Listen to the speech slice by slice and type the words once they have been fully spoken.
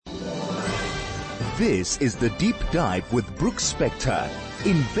This is The Deep Dive with Brooks Spector.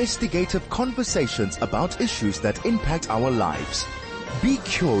 Investigative conversations about issues that impact our lives. Be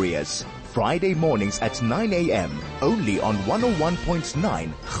curious. Friday mornings at 9 a.m. only on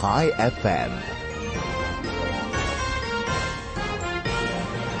 101.9 High FM.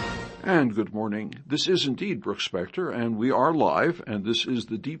 And good morning. This is indeed Brooks Spector, and we are live, and this is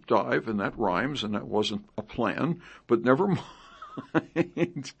The Deep Dive, and that rhymes, and that wasn't a plan, but never mind.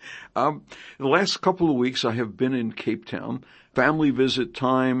 The last couple of weeks I have been in Cape Town, family visit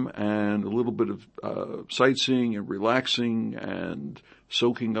time and a little bit of sightseeing and relaxing and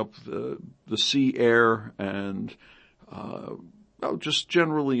soaking up the sea air and just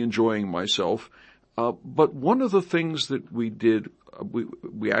generally enjoying myself. But one of the things that we did,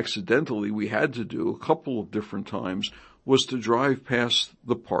 we had to do a couple of different times, was to drive past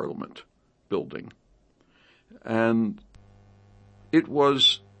the Parliament building. And it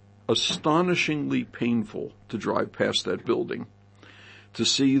was astonishingly painful to drive past that building, to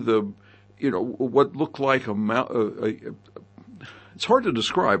see what looked like it's hard to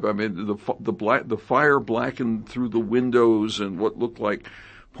describe. I mean, the fire blackened through the windows and what looked like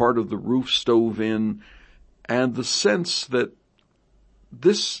part of the roof stove in, and the sense that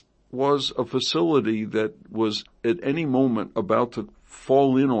this was a facility that was at any moment about to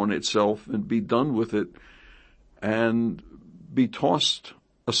fall in on itself and be done with it and be tossed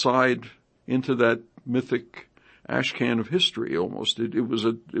aside into that mythic ash can of history almost. It was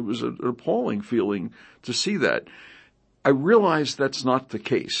an appalling feeling to see that. I realize that's not the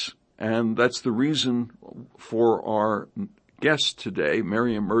case, and that's the reason for our guest today,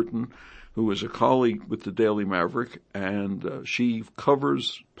 Marianne Merten, who is a colleague with the Daily Maverick, and she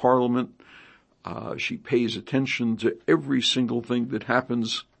covers Parliament. She pays attention to every single thing that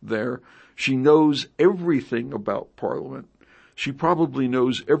happens there. She knows everything about Parliament. She probably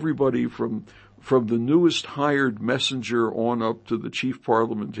knows everybody from the newest hired messenger on up to the chief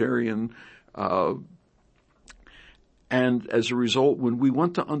parliamentarian. And as a result, when we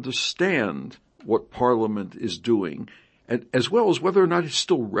want to understand what Parliament is doing, and as well as whether or not it's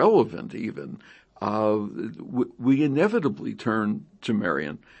still relevant even, we inevitably turn to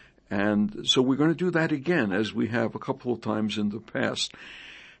Marianne. And so we're going to do that again, as we have a couple of times in the past.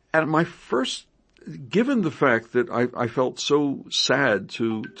 And given the fact that I felt so sad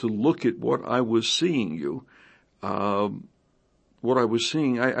to look at what I was seeing I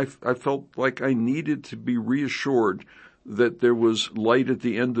felt like I needed to be reassured that there was light at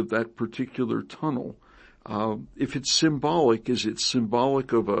the end of that particular tunnel. If it's symbolic, is it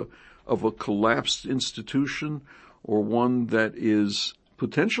symbolic of a collapsed institution, or one that is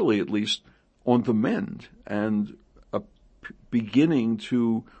potentially at least on the mend and beginning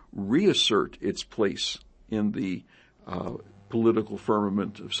to reassert its place in the political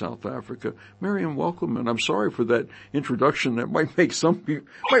firmament of South Africa? Marianne, welcome, and I'm sorry for that introduction. That might make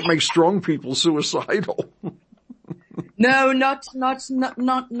strong people suicidal. No, not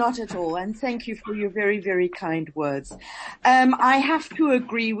at all. And thank you for your very, very kind words. I have to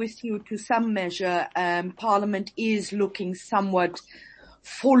agree with you to some measure. Parliament is looking somewhat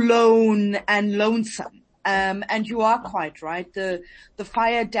forlorn and lonesome. And you are quite right. The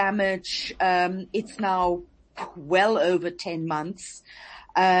fire damage, it's now well over 10 months.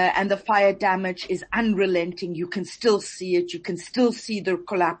 And the fire damage is unrelenting. You can still see it. You can still see the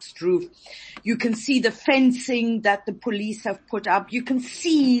collapsed roof. You can see the fencing that the police have put up. You can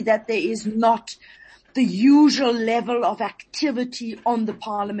see that there is not the usual level of activity on the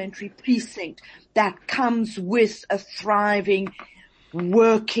parliamentary precinct that comes with a thriving,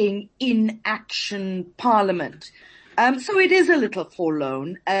 working, in action parliament. So it is a little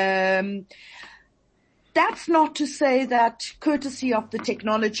forlorn. That's not to say that, courtesy of the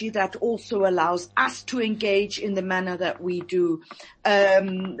technology that also allows us to engage in the manner that we do,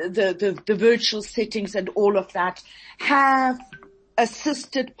 the virtual sittings and all of that have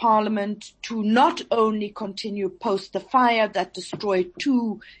assisted Parliament to not only continue post the fire that destroyed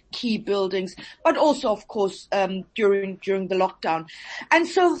 2 key buildings, but also, of course, during the lockdown. And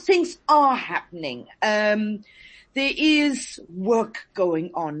so things are happening. There is work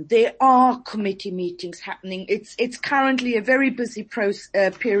going on. There are committee meetings happening. It's currently a very busy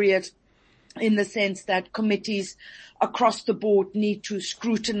period, in the sense that committees across the board need to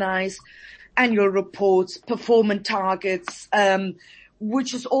scrutinize annual reports, performance targets,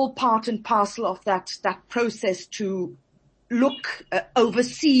 which is all part and parcel of that process to look,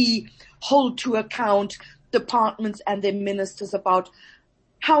 oversee, hold to account departments and their ministers about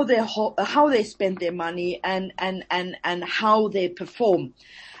how they spend their money and how they perform.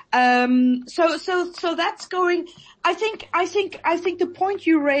 So that's going. I think the point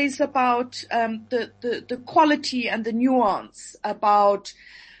you raise about the quality and the nuance about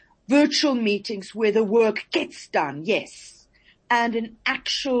virtual meetings where the work gets done, yes, and an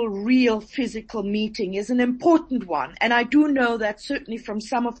actual real physical meeting is an important one. And I do know that certainly from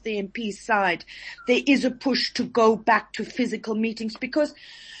some of the MPs' side, there is a push to go back to physical meetings because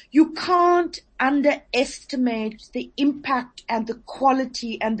you can't underestimate the impact and the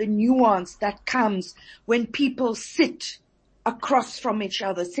quality and the nuance that comes when people sit across from each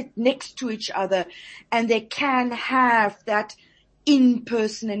other, sit next to each other, and they can have that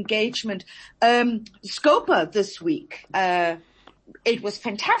in-person engagement. Scopa this week, it was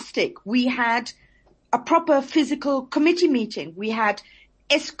fantastic. We had a proper physical committee meeting. We had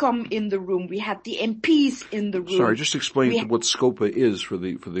ESCOM in the room. We had the MPs in the room. Sorry, just explain what SCOPA is for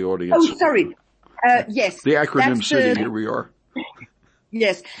the audience. Oh, sorry. Yes. The acronym city, here we are.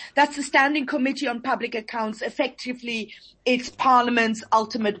 Yes, that's the Standing Committee on Public Accounts. Effectively, it's Parliament's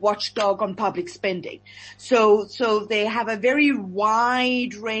ultimate watchdog on public spending. So they have a very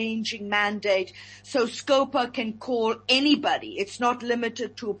wide-ranging mandate. So Scopa can call anybody. It's not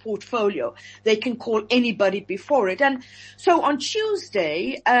limited to a portfolio. They can call anybody before it. And so on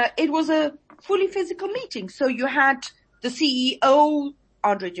Tuesday, it was a fully physical meeting. So you had the CEO,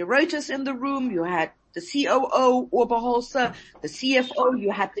 Andre de Ruyter's in the room. You had the COO, Oberholzer, the CFO,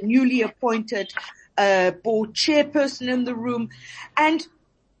 you had the newly appointed board chairperson in the room. And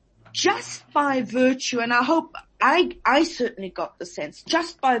just by virtue, and I hope I certainly got the sense,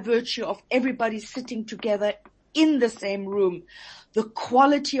 just by virtue of everybody sitting together in the same room, the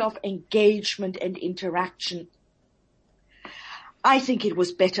quality of engagement and interaction, I think it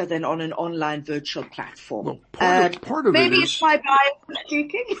was better than on an online virtual platform. Well, part of maybe it is, it's my bias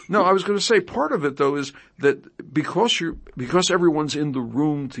speaking. No, I was going to say part of it though is that because everyone's in the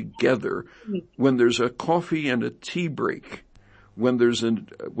room together, when there's a coffee and a tea break, when there's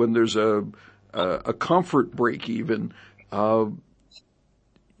a comfort break even,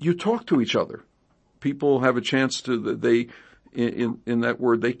 you talk to each other. People have a chance to in that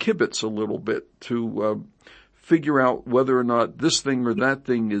word they kibitz a little bit to figure out whether or not this thing or that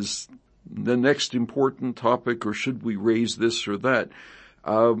thing is the next important topic, or should we raise this or that.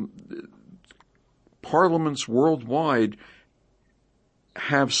 Parliaments worldwide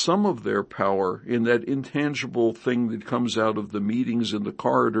have some of their power in that intangible thing that comes out of the meetings in the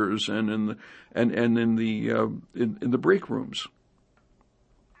corridors and in the break rooms.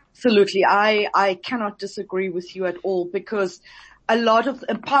 Absolutely. I cannot disagree with you at all, because a lot of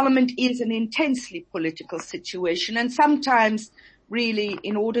Parliament is an intensely political situation, and sometimes really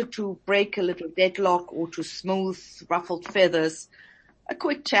in order to break a little deadlock or to smooth ruffled feathers, a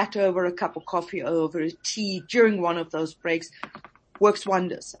quick chat over a cup of coffee or over a tea during one of those breaks works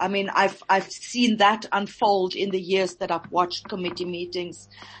wonders. I mean, I've seen that unfold in the years that I've watched committee meetings.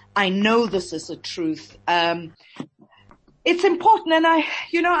 I know this is a truth. It's important, and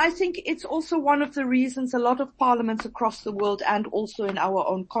I think it's also one of the reasons a lot of parliaments across the world and also in our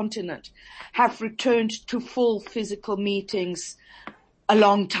own continent have returned to full physical meetings a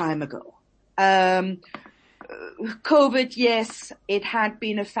long time ago. COVID, yes, it had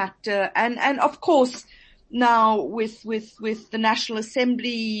been a factor, and of course now with the National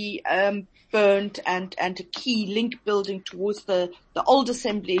Assembly burnt and a key link building towards the old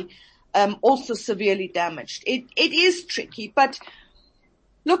Assembly also severely damaged. It is tricky, but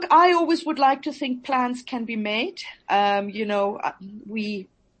look, I always would like to think plans can be made. We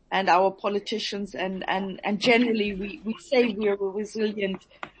and our politicians and generally we say we're a resilient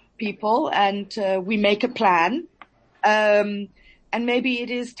people and we make a plan. And maybe it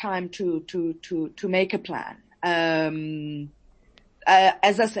is time to make a plan.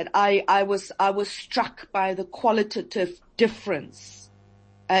 As I said, I was struck by the qualitative difference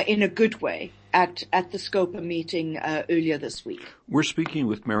in a good way at the Scopa meeting earlier this week. We're speaking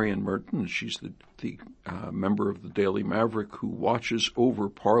with Marianne Merten. She's the member of the Daily Maverick who watches over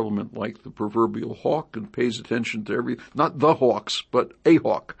Parliament like the proverbial hawk and pays attention to not the hawks, but a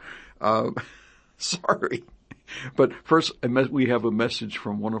hawk. Sorry. But first, we have a message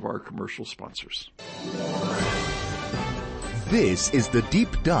from one of our commercial sponsors. This is the Deep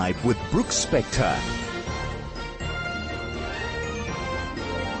Dive with Brooks Spector.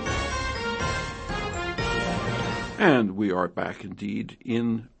 And we are back indeed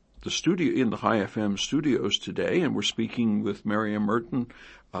in the studio, in the High FM studios today, and we're speaking with Marianne Merten,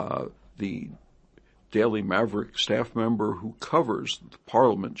 the Daily Maverick staff member who covers the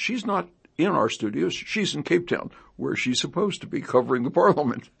Parliament. She's not in our studios. She's in Cape Town, where she's supposed to be covering the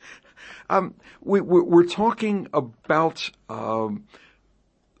Parliament. We're talking about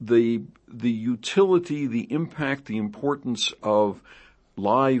the utility, the impact, the importance of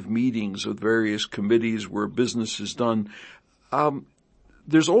live meetings of various committees where business is done.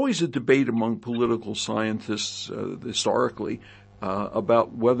 There's always a debate among political scientists, historically,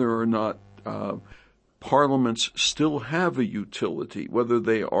 about whether or not parliaments still have a utility, whether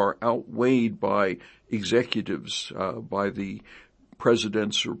they are outweighed by executives, by the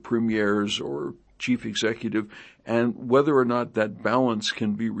presidents or premiers or chief executive, and whether or not that balance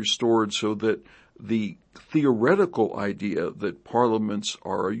can be restored so that the theoretical idea that parliaments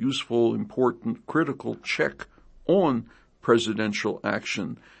are a useful, important, critical check on presidential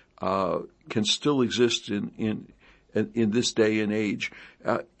action can still exist in this day and age.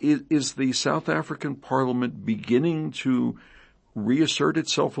 Is the South African Parliament beginning to reassert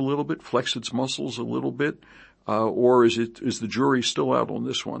itself a little bit, flex its muscles a little bit, or is the jury still out on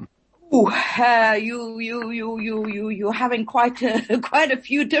this one? You're having quite a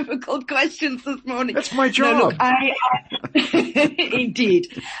few difficult questions this morning. That's my job. No, look,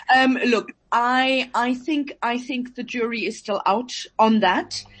 indeed. Look, I think the jury is still out on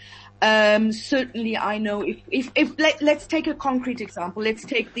that. Certainly I know let's take a concrete example. Let's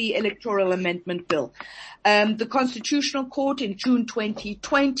take the Electoral Amendment Bill. The Constitutional Court in June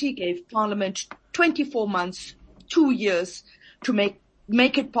 2020 gave Parliament 24 months, 2 years to make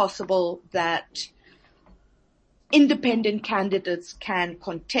it possible that independent candidates can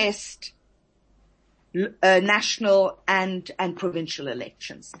contest national and provincial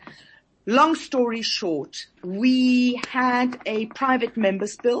elections. Long story short, we had a private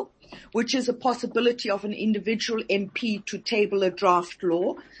members bill, which is a possibility of an individual MP to table a draft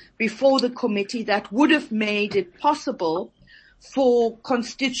law before the committee that would have made it possible for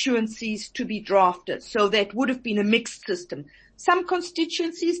constituencies to be drafted. So that would have been a mixed system. Some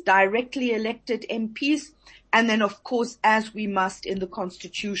constituencies directly elected MPs, and then of course, as we must in the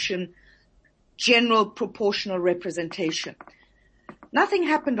Constitution, general proportional representation. Nothing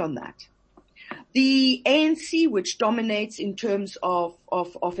happened on that. The ANC, which dominates in terms of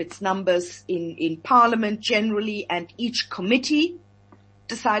its numbers in Parliament generally, and each committee,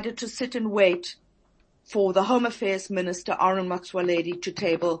 decided to sit and wait for the Home Affairs Minister, Aaron Maxwaledi, to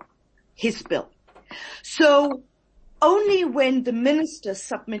table his bill. So only when the minister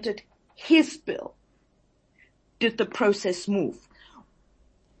submitted his bill did the process move.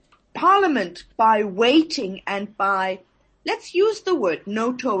 Parliament, by waiting and by, let's use the word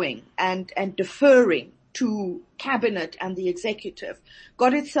no-towing and deferring to cabinet and the executive,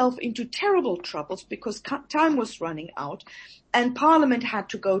 got itself into terrible troubles because time was running out, and Parliament had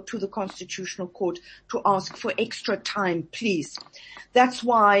to go to the Constitutional Court to ask for extra time, please. That's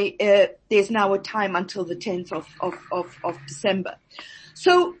why there's now a time until the 10th of December.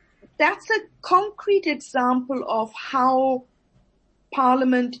 So that's a concrete example of how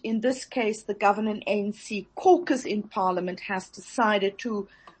Parliament, in this case the governing ANC caucus in Parliament, has decided to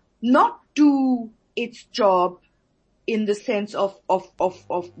not do its job in the sense of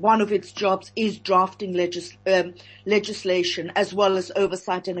one of its jobs is drafting legislation as well as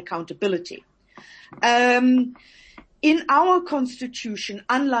oversight and accountability. In our constitution,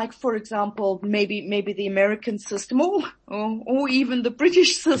 unlike, for example, maybe the American system or even the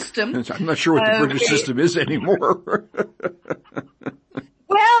British system. I'm not sure what the British system is anymore.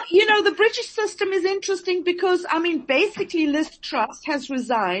 Well, the British system is interesting because, basically Liz Truss has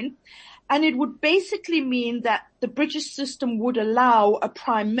resigned, and it would basically mean that the British system would allow a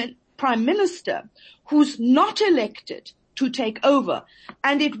prime minister who's not elected to take over.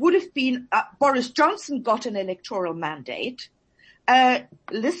 And it would have been, Boris Johnson got an electoral mandate.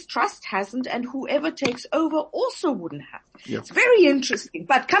 Liz Truss hasn't, and whoever takes over also wouldn't have. Yep. It's very interesting.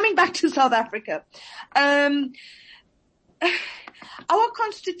 But coming back to South Africa, our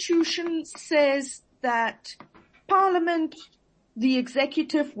constitution says that Parliament, the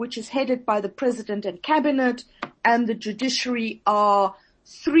executive, which is headed by the president and cabinet, and the judiciary are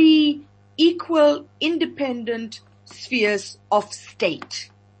three equal, independent spheres of state.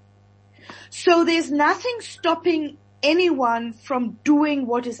 So there's nothing stopping anyone from doing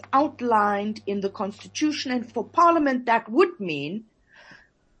what is outlined in the Constitution, and for Parliament that would mean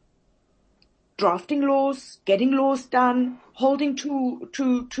drafting laws, getting laws done, holding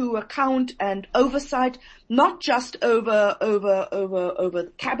to account and oversight, not just over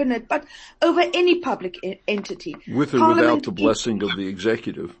the cabinet, but over any public entity. With or without the blessing of the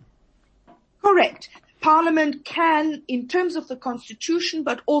executive. Correct. Parliament can, in terms of the Constitution,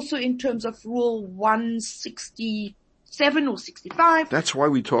 but also in terms of Rule 167 or 65. That's why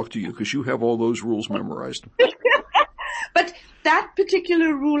we talk to you, because you have all those rules memorized. But that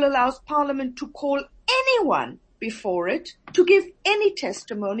particular rule allows Parliament to call anyone before it to give any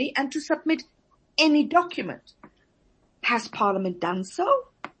testimony and to submit any document. Has Parliament done so?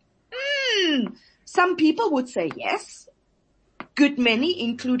 Some people would say yes. Good many,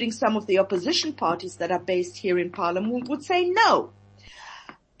 including some of the opposition parties that are based here in Parliament, would say no.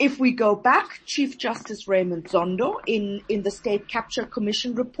 If we go back, Chief Justice Raymond Zondo in the State Capture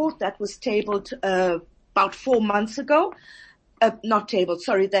Commission report that was tabled about 4 months ago,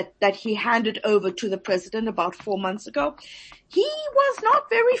 that he handed over to the President about 4 months ago, he was not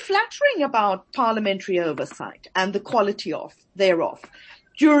very flattering about parliamentary oversight and the quality thereof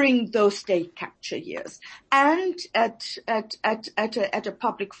during those state capture years. And at a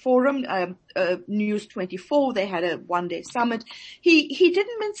public forum, News 24, they had a one-day summit. He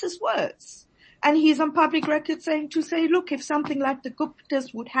didn't mince his words. And he's on public record to say, look, if something like the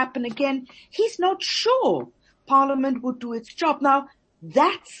Guptas would happen again, he's not sure Parliament would do its job. Now,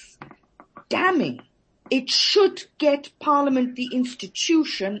 that's damning. It should get Parliament, the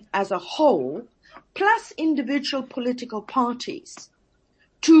institution as a whole, plus individual political parties,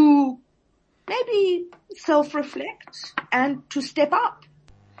 to maybe self-reflect and to step up.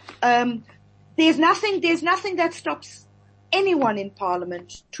 There's nothing that stops anyone in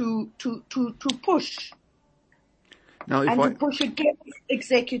Parliament to push. Now, to push against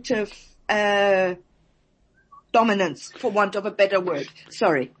executive dominance, for want of a better word.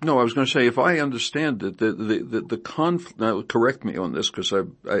 Sorry. No, I was going to say, if I understand it, the conflict, now correct me on this, because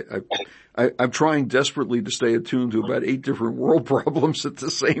I'm trying desperately to stay attuned to about 8 different world problems at the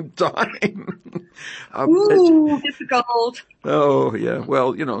same time. Difficult. Oh, yeah.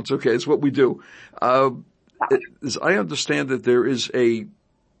 Well, it's okay. It's what we do. As I understand that there is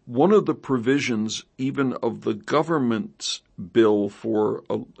one of the provisions even of the government's bill for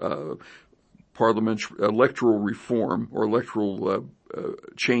parliamentary electoral reform or electoral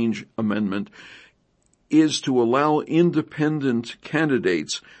change amendment is to allow independent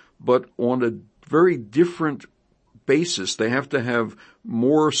candidates, but on a very different basis. They have to have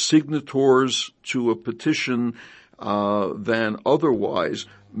more signatories to a petition than otherwise,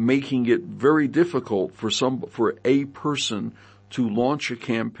 making it very difficult for a person to launch a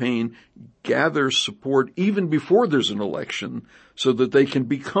campaign, gather support even before there's an election, so that they can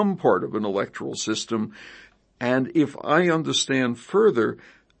become part of an electoral system. And if I understand further,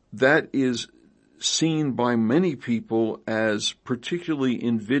 that is seen by many people as particularly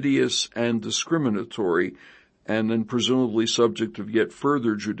invidious and discriminatory, and then presumably subject of yet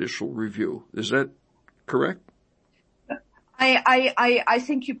further judicial review. Is that correct? I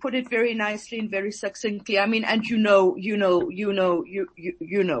think you put it very nicely and very succinctly. I mean, and you know.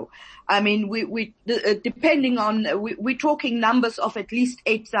 I mean, depending on, we're talking numbers of at least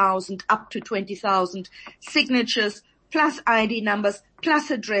 8,000 up to 20,000 signatures, plus ID numbers, plus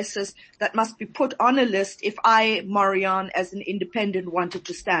addresses that must be put on a list if I, Marianne, as an independent wanted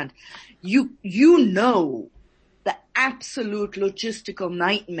to stand. You know the absolute logistical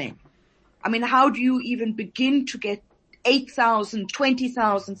nightmare. I mean, how do you even begin to get 8,000,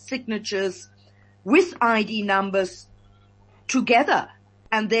 20,000 signatures with ID numbers together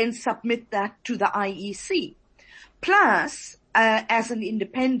and then submit that to the IEC? Plus, as an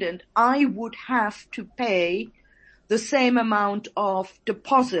independent, I would have to pay the same amount of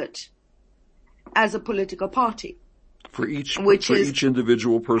deposit as a political party. For each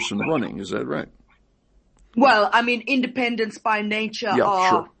individual person running, is that right? Well, I mean, independents by nature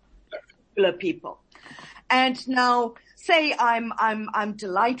are particular people. And now, say I'm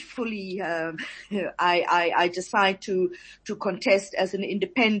delightfully, I decide to contest as an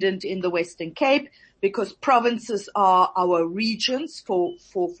independent in the Western Cape, because provinces are our regions for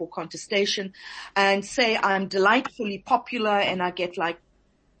contestation, and say I'm delightfully popular and I get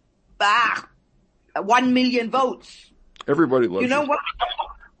 1 million votes. Everybody loves you. You know what?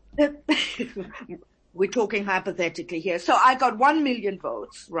 We're talking hypothetically here. So I got 1 million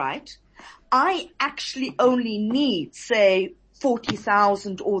votes, right? I actually only need, say,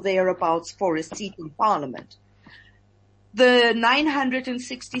 40,000 or thereabouts for a seat in Parliament. The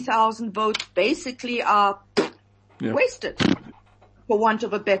 960,000 votes basically are wasted, for want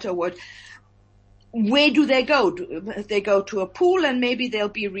of a better word. Where do they go? They go to a pool and maybe they'll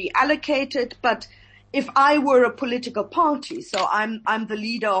be reallocated. But if I were a political party, so I'm the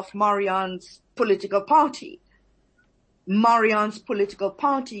leader of Marianne's political party, Marianne's political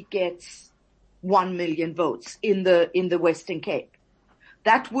party gets 1 million votes in the Western Cape.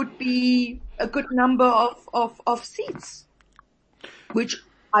 That would be a good number of seats, which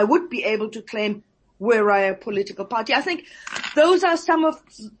I would be able to claim were I a political party. I think those are some of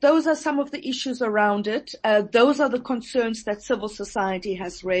the issues around it. Those are the concerns that civil society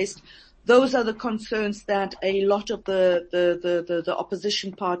has raised. those are the concerns that a lot of the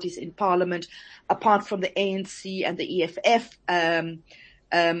opposition parties in Parliament, apart from the ANC and the EFF, and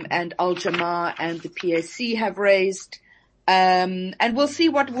Al-Jamaa and the PAC have raised. And we'll see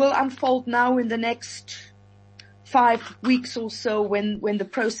what will unfold now in the next 5 weeks or so when the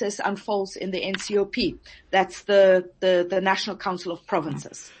process unfolds in the NCOP. That's the National Council of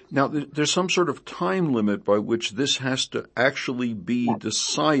Provinces. Now, there's some sort of time limit by which this has to actually be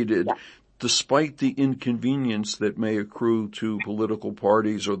decided, despite the inconvenience that may accrue to political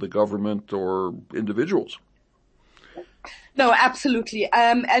parties or the government or individuals. No, absolutely.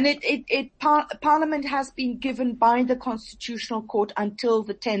 And Parliament has been given by the Constitutional Court until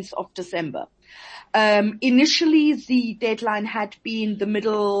the 10th of December. Initially, the deadline had been the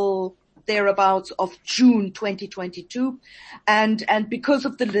middle thereabouts of June 2022, and because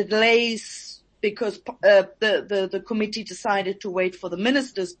of the delays, because the committee decided to wait for the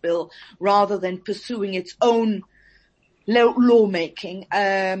minister's bill rather than pursuing its own lawmaking,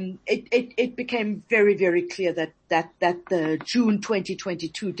 it became very, very clear that the June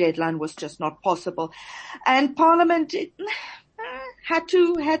 2022 deadline was just not possible, and Parliament had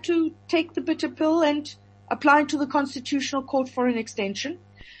to take the bitter pill and apply to the Constitutional Court for an extension,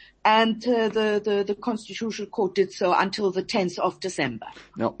 and the Constitutional Court did so until the 10th of December.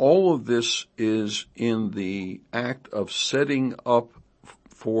 Now, all of this is in the act of setting up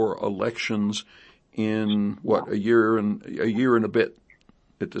for elections in a year and a bit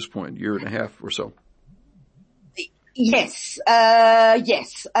at this point, year and a half or so. Yes. The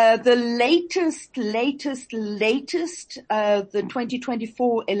latest, the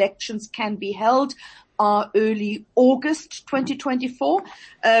 2024 elections can be held are early August 2024.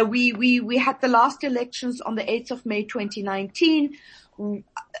 We had the last elections on the 8th of May 2019.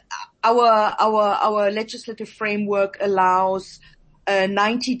 Our legislative framework allows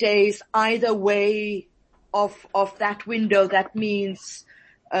 90 days either way of that window. That means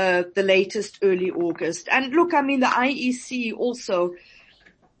the latest early August. And look, I mean, the IEC also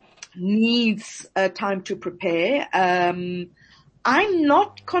needs time to prepare. I'm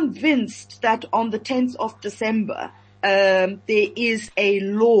not convinced that on the 10th of December, there is a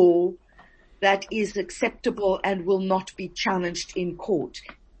law that is acceptable and will not be challenged in court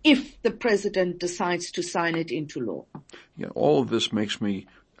if the president decides to sign it into law. Yeah, all of this makes me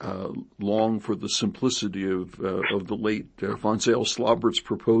long for the simplicity of the late Van Zyl-Slobbert's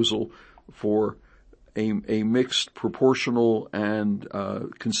proposal for a mixed, proportional, and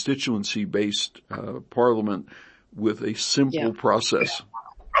constituency-based parliament with a simple process.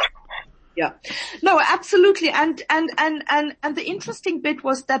 Yeah. No, absolutely. And the interesting bit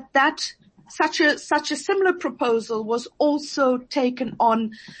was that such a similar proposal was also taken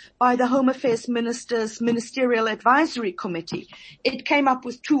on by the Home Affairs Minister's Ministerial Advisory Committee. It came up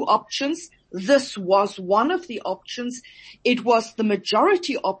with two options. This was one of the options. It was the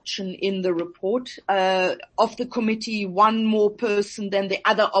majority option in the report of the committee. One more person than the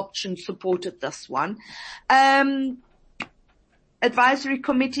other option supported this one. Advisory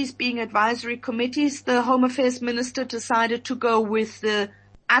committees being advisory committees, the Home Affairs Minister decided to go with the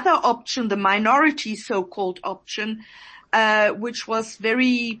other option, the minority so-called option, which was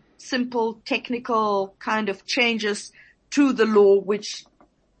very simple technical kind of changes to the law, which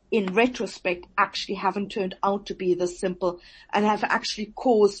in retrospect actually haven't turned out to be this simple and have actually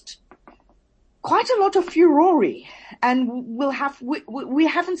caused quite a lot of furore, and we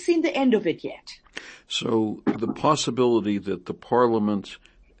haven't seen the end of it yet. So the possibility that the parliament,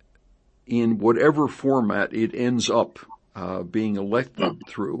 in whatever format it ends up being elected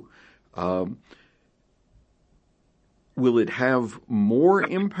through, will it have more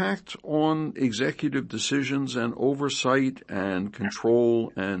impact on executive decisions and oversight and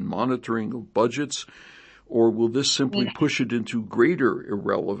control and monitoring of budgets, or will this simply push it into greater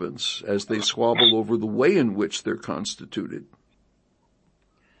irrelevance as they squabble over the way in which they're constituted?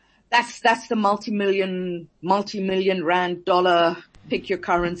 That's the multi-million rand dollar, pick your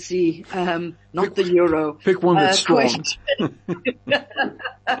currency, not the euro. Pick one that's strong.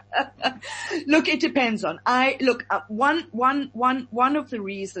 Look, it depends on. One of the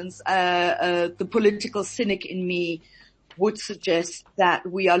reasons, the political cynic in me would suggest that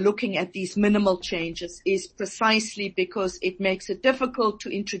we are looking at these minimal changes is precisely because it makes it difficult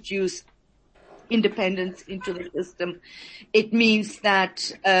to introduce independence into the system. It means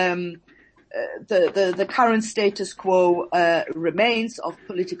that the current status quo remains of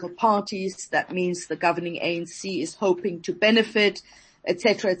political parties. That means the governing ANC is hoping to benefit et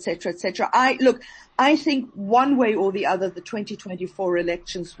cetera, et cetera, et cetera. I think one way or the other, the 2024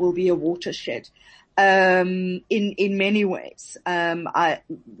 elections will be a watershed. In many ways. Whether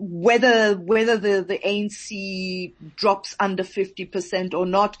the ANC drops under 50% or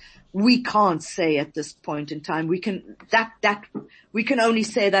not, we can't say at this point in time. We can only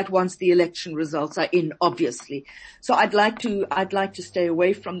say that once the election results are in, obviously. So I'd like to stay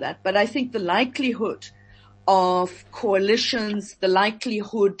away from that. But I think the likelihood of coalitions, the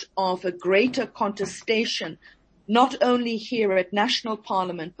likelihood of a greater contestation, not only here at national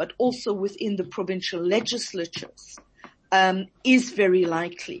parliament, but also within the provincial legislatures, is very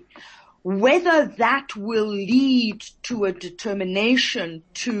likely. Whether that will lead to a determination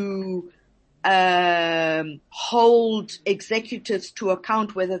to hold executives to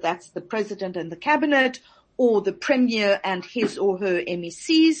account, whether that's the president and the cabinet or the premier and his or her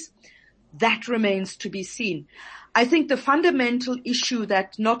MECs, that remains to be seen. I think the fundamental issue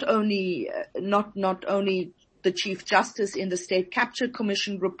that not only the Chief Justice in the State Capture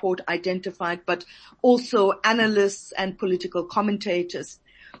Commission report identified, but also analysts and political commentators,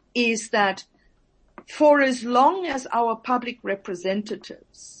 is that for as long as our public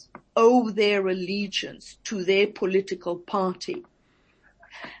representatives owe their allegiance to their political party,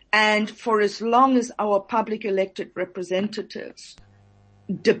 and for as long as our public elected representatives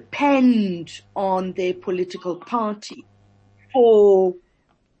depend on their political party for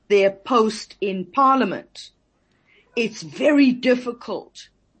their post in Parliament, it's very difficult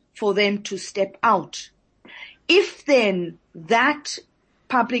for them to step out. If then that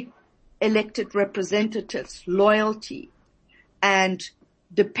public elected representatives' loyalty and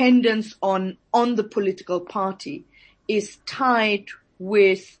dependence on the political party is tied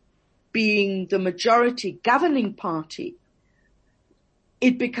with being the majority governing party,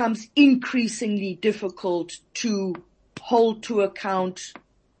 it becomes increasingly difficult to hold to account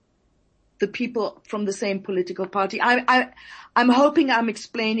the people from the same political party. I'm hoping I'm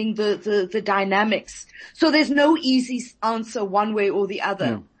explaining the dynamics. So there's no easy answer one way or the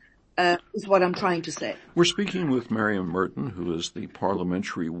other, is what I'm trying to say. We're speaking with Marianne Merten, who is the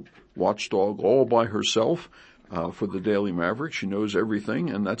parliamentary watchdog all by herself for the Daily Maverick. She knows everything,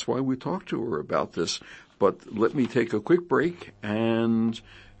 and that's why we talked to her about this. But let me take a quick break and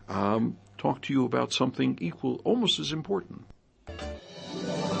talk to you about something almost as important.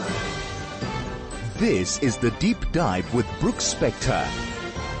 This is The Deep Dive with Brooks Spector.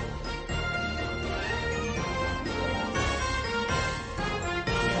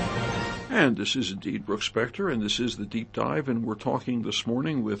 And this is indeed Brooks Spector, and this is The Deep Dive, and we're talking this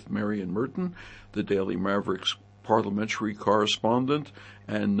morning with Marianne Merten, the Daily Maverick's parliamentary correspondent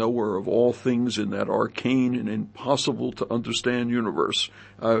and knower of all things in that arcane and impossible to understand universe.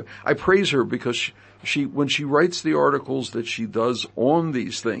 I praise her because when she writes the articles that she does on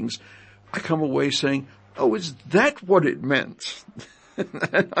these things, I come away saying, oh, is that what it meant?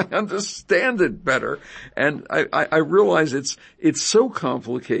 And I understand it better. And I realize it's so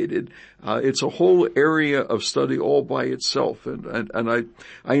complicated. It's a whole area of study all by itself. And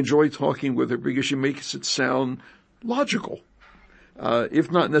I enjoy talking with her because she makes it sound logical.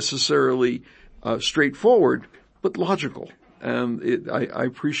 If not necessarily, straightforward, but logical. And I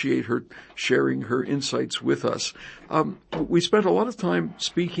appreciate her sharing her insights with us. We spent a lot of time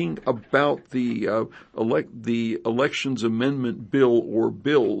speaking about the Elections Amendment Bill or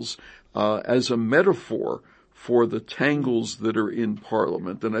bills as a metaphor for the tangles that are in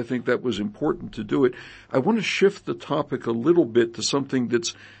Parliament, and I think that was important to do it. I want to shift the topic a little bit to something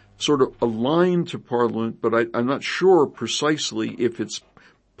that's sort of aligned to Parliament, but I'm not sure precisely if it's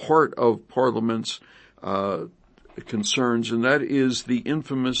part of Parliament's concerns, and that is the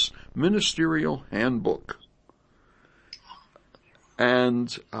infamous Ministerial Handbook.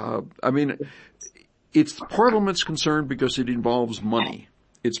 And, it's Parliament's concern because it involves money.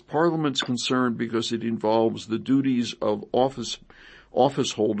 It's Parliament's concern because it involves the duties of office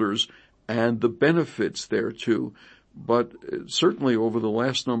holders and the benefits thereto. But certainly over the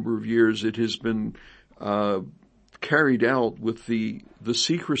last number of years, it has been carried out with the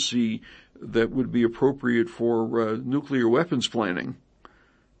secrecy that would be appropriate for nuclear weapons planning.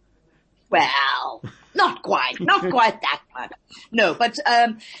 Well, not quite that much. No, but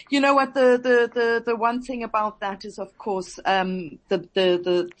you know what? The one thing about that is, of course,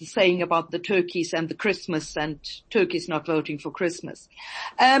 the saying about the turkeys and the Christmas and turkeys not voting for Christmas.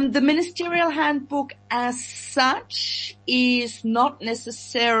 The Ministerial Handbook, as such, is not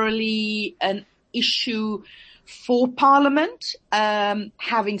necessarily an issue for Parliament.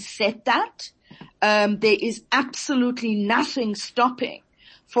 Having said that, there is absolutely nothing stopping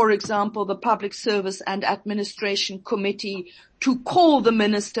for example, the Public Service and Administration Committee to call the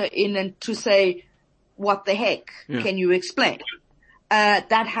minister in and to say, what the heck? Yeah. Can you explain?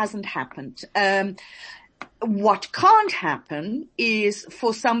 That hasn't happened. What can't happen is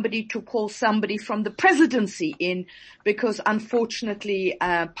for somebody to call somebody from the presidency in, because unfortunately,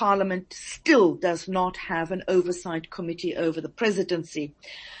 Parliament still does not have an oversight committee over the presidency,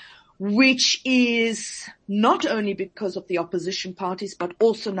 which is not only because of the opposition parties, but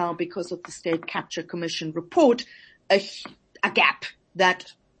also now because of the State Capture Commission report, a gap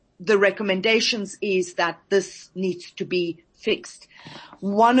that the recommendations is that this needs to be fixed.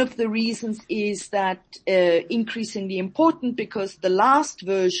 One of the reasons is that increasingly important because the last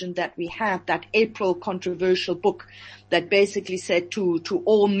version that we had, that April controversial book that basically said to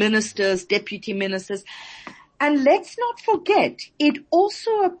all ministers, deputy ministers, and let's not forget, it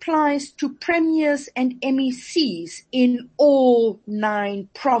also applies to premiers and MECs in all 9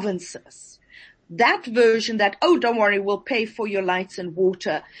 provinces. That version that, oh, don't worry, we'll pay for your lights and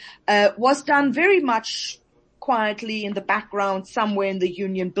water, was done very much quietly in the background somewhere in the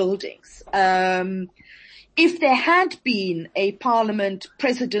union buildings. If there had been a parliament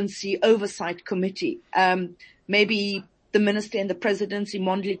presidency oversight committee, maybe the minister in the presidency,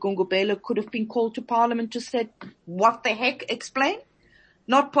 Mondli Gungubelo, could have been called to parliament to say, what the heck, explain?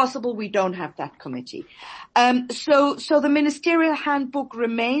 Not possible. We don't have that committee. So the ministerial handbook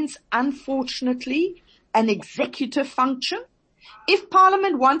remains, unfortunately, an executive function. If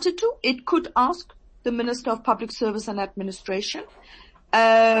Parliament wanted to, it could ask the Minister of Public Service and Administration.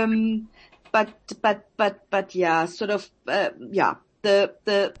 But yeah,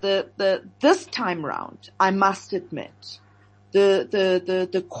 this time round, I must admit,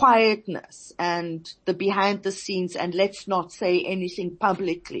 the quietness and the behind the scenes, and let's not say anything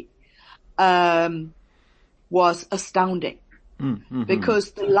publicly, was astounding. Mm-hmm.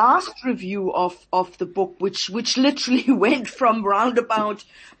 Because the last review of the book, which literally went from roundabout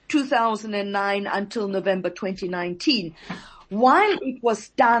 2009 until November 2019, while it was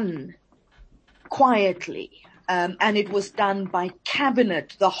done quietly, and it was done by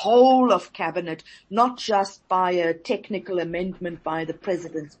cabinet, the whole of cabinet, not just by a technical amendment by the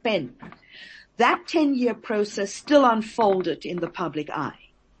president's pen, that 10-year process still unfolded in the public eye.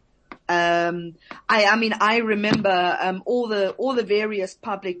 I remember all the various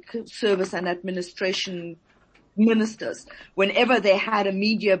public service and administration ministers, whenever they had a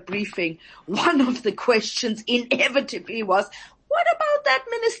media briefing, one of the questions inevitably was, what about that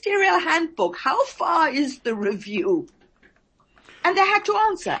ministerial handbook? How far is the review? And they had to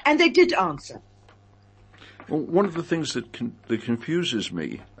answer, and they did answer. Well, one of the things that confuses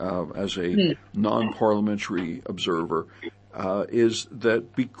me as a non-parliamentary observer is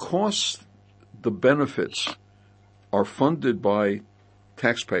that because the benefits are funded by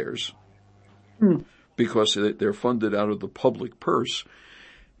taxpayers, because they're funded out of the public purse,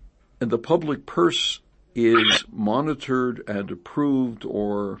 and the public purse is monitored and approved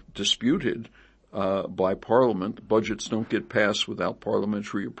or disputed by Parliament. Budgets don't get passed without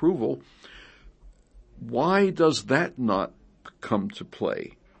parliamentary approval. Why does that not come to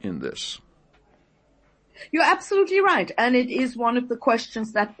play in this? You're absolutely right. And it is one of the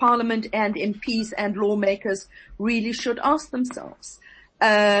questions that Parliament and MPs and lawmakers really should ask themselves.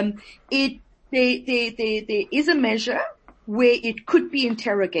 There is a measure where it could be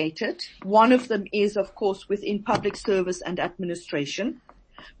interrogated. One of them is, of course, within public service and administration.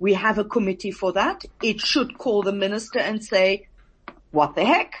 We have a committee for that. It should call the minister and say, what the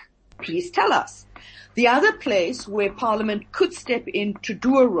heck? Please tell us. The other place where Parliament could step in to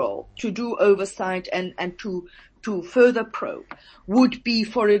do a role, to do oversight and to further probe would be,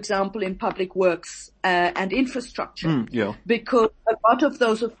 for example, in public works and infrastructure. Because a lot of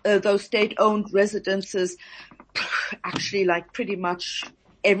those state-owned residences, actually like pretty much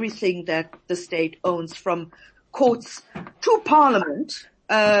everything that the state owns, from courts to Parliament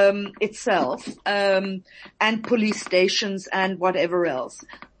itself, and police stations and whatever else,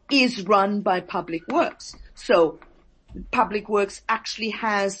 is run by Public Works. So Public Works actually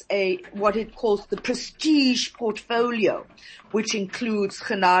has what it calls the prestige portfolio, which includes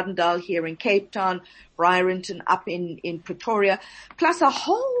Genadendal here in Cape Town, Ryerington up in Pretoria, plus a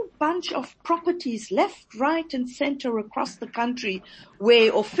whole bunch of properties left, right and center across the country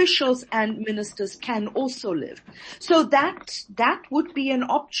where officials and ministers can also live. So that would be an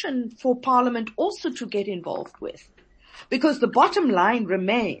option for Parliament also to get involved with. Because the bottom line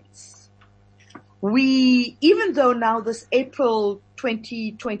remains, even though now this April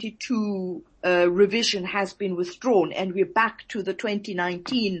 2022 revision has been withdrawn and we're back to the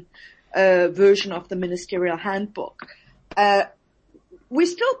 2019 version of the ministerial handbook, we're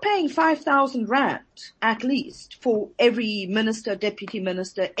still paying 5,000 rand at least for every minister, deputy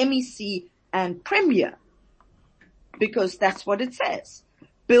minister, MEC and premier, because that's what it says.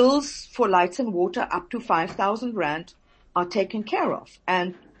 Bills for lights and water up to 5,000 rand are taken care of,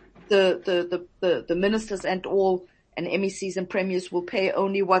 and the ministers and MECs and premiers will pay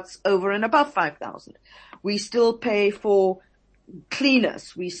only what's over and above 5,000. We still pay for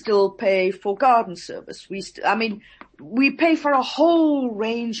cleaners. We still pay for garden service. We pay for a whole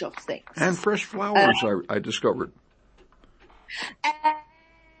range of things. And fresh flowers, I discovered.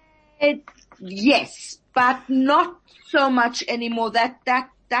 Yes, but not so much anymore. That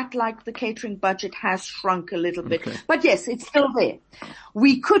like the catering budget has shrunk a little bit. Okay. But yes, it's still there.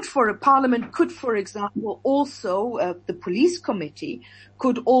 Parliament could, for example, also, the police committee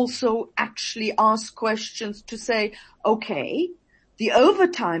could also actually ask questions to say, okay, the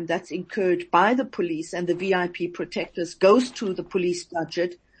overtime that's incurred by the police and the VIP protectors goes to the police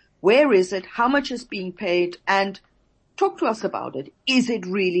budget. Where is it? How much is being paid? And talk to us about it. Is it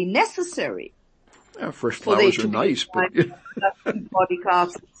really necessary? Yeah, fresh flowers are nice, but body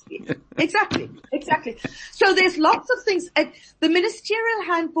cards. Exactly. So there's lots of things. The ministerial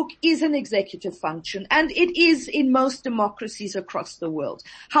handbook is an executive function, and it is in most democracies across the world.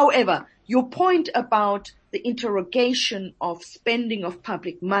 However, your point about the interrogation of spending of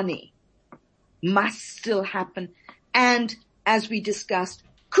public money must still happen, and as we discussed,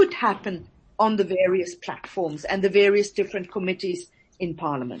 could happen on the various platforms and the various different committees in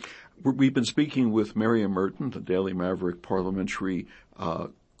Parliament. We've been speaking with Marianne Merten, the Daily Maverick parliamentary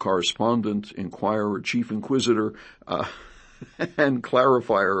correspondent, inquirer, chief inquisitor, and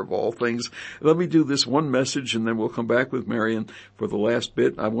clarifier of all things. Let me do this one message, and then we'll come back with Marianne for the last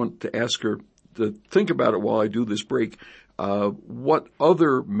bit. I want to ask her to think about it while I do this break. What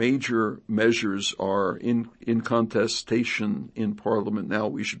other major measures are in contestation in Parliament now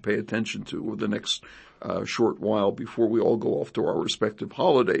we should pay attention to over the next short while before we all go off to our respective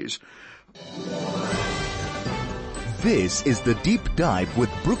holidays? This is The Deep Dive with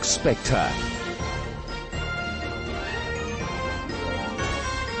Brooks Spector.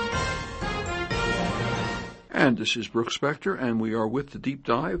 And this is Brooks Spector, and we are with The Deep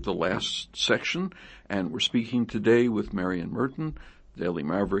Dive, the last section, and we're speaking today with Marianne Merten, Daily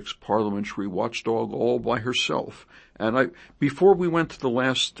Maverick's parliamentary watchdog, all by herself. And before we went to the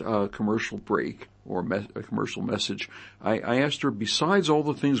last commercial break, or a commercial message, I asked her, besides all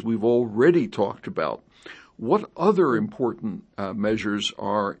the things we've already talked about, what other important measures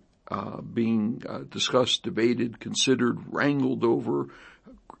are being discussed, debated, considered, wrangled over,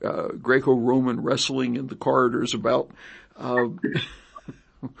 Greco-Roman wrestling in the corridors about?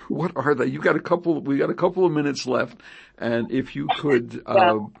 What are they? We got a couple of minutes left, and if you could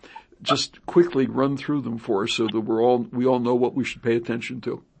just quickly run through them for us, so that we all know what we should pay attention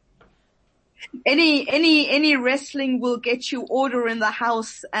to. Any wrestling will get you order in the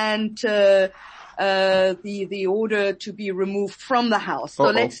house and the order to be removed from the house. So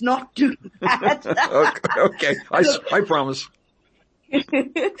let's not do that. Okay. I promise.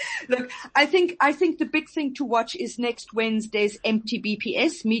 Look, I think the big thing to watch is next Wednesday's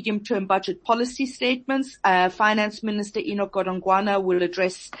MTBPS, medium-term budget policy statements. Finance Minister Enoch Godongwana will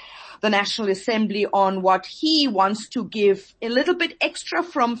address the National Assembly on what he wants to give a little bit extra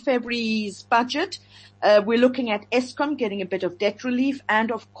from February's budget. We're looking at Eskom getting a bit of debt relief,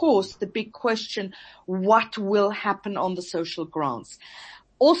 and of course the big question, what will happen on the social grants?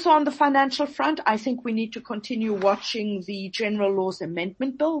 Also on the financial front, I think we need to continue watching the General Laws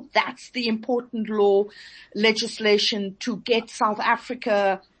Amendment Bill. That's the important legislation to get South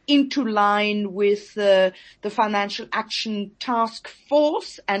Africa into line with the Financial Action Task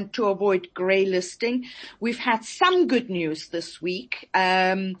Force and to avoid grey listing. We've had some good news this week.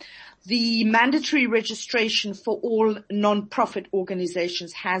 The mandatory registration for all non-profit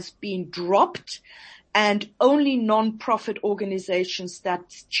organizations has been dropped, and only non-profit organizations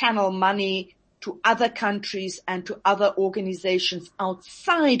that channel money to other countries and to other organizations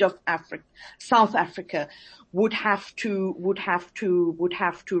outside of South Africa would have to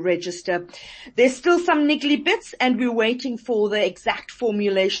register. There's still some niggly bits, and we're waiting for the exact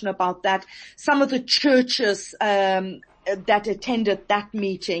formulation about that. Some of the churches that attended that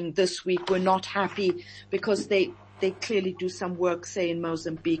meeting this week were not happy because they clearly do some work, say in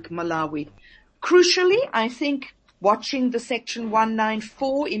Mozambique, Malawi. Crucially, I think watching the Section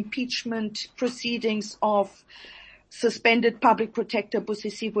 194 impeachment proceedings of suspended Public Protector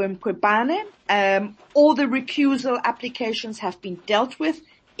Busisiwe Mkhwebane, all the recusal applications have been dealt with.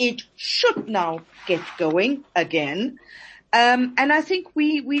 It should now get going again. And I think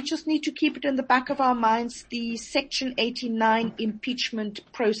we just need to keep it in the back of our minds, the Section 89 impeachment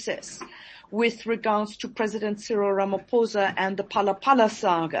process with regards to President Cyril Ramaphosa and the Pala Pala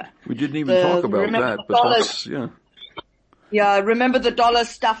saga. We didn't even talk about that, but that's, yeah. Yeah, remember the dollars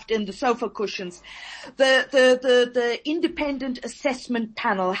stuffed in the sofa cushions. The independent assessment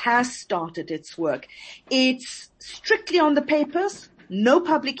panel has started its work. It's strictly on the papers, no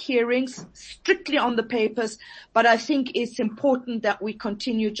public hearings, strictly on the papers, but I think it's important that we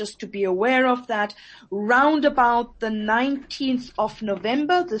continue just to be aware of that. Round about the 19th of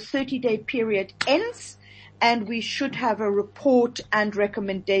November, the 30-day period ends, and we should have a report and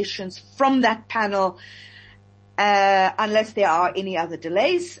recommendations from that panel unless there are any other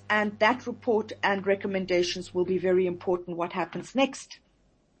delays, and that report and recommendations will be very important what happens next.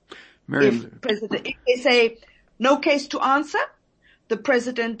 Marianne, If they say no case to answer, the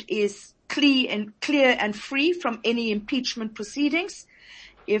president is clear and free from any impeachment proceedings.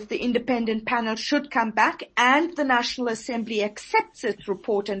 If the independent panel should come back and the National Assembly accepts its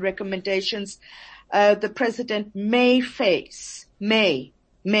report and recommendations, the president may face, very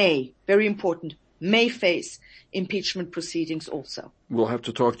important, may face impeachment proceedings also. We'll have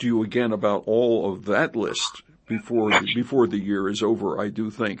to talk to you again about all of that list before the year is over, I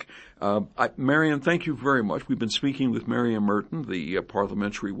do think. Marianne, thank you very much. We've been speaking with Marianne Merten, the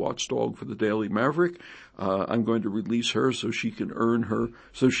parliamentary watchdog for the Daily Maverick. I'm going to release her so she can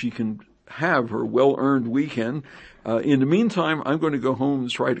have her well-earned weekend. In the meantime, I'm going to go home and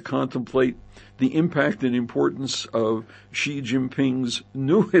try to contemplate the impact and importance of Xi Jinping's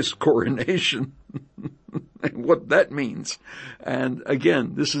newest coronation and what that means. And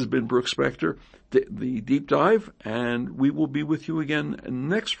again, this has been Brooke Spector, the Deep Dive, and we will be with you again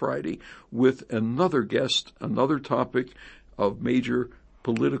next Friday with another guest, another topic of major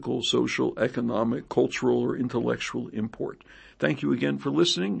political, social, economic, cultural, or intellectual import. Thank you again for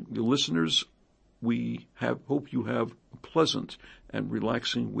listening. The listeners, we hope you have a pleasant and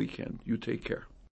relaxing weekend. You take care.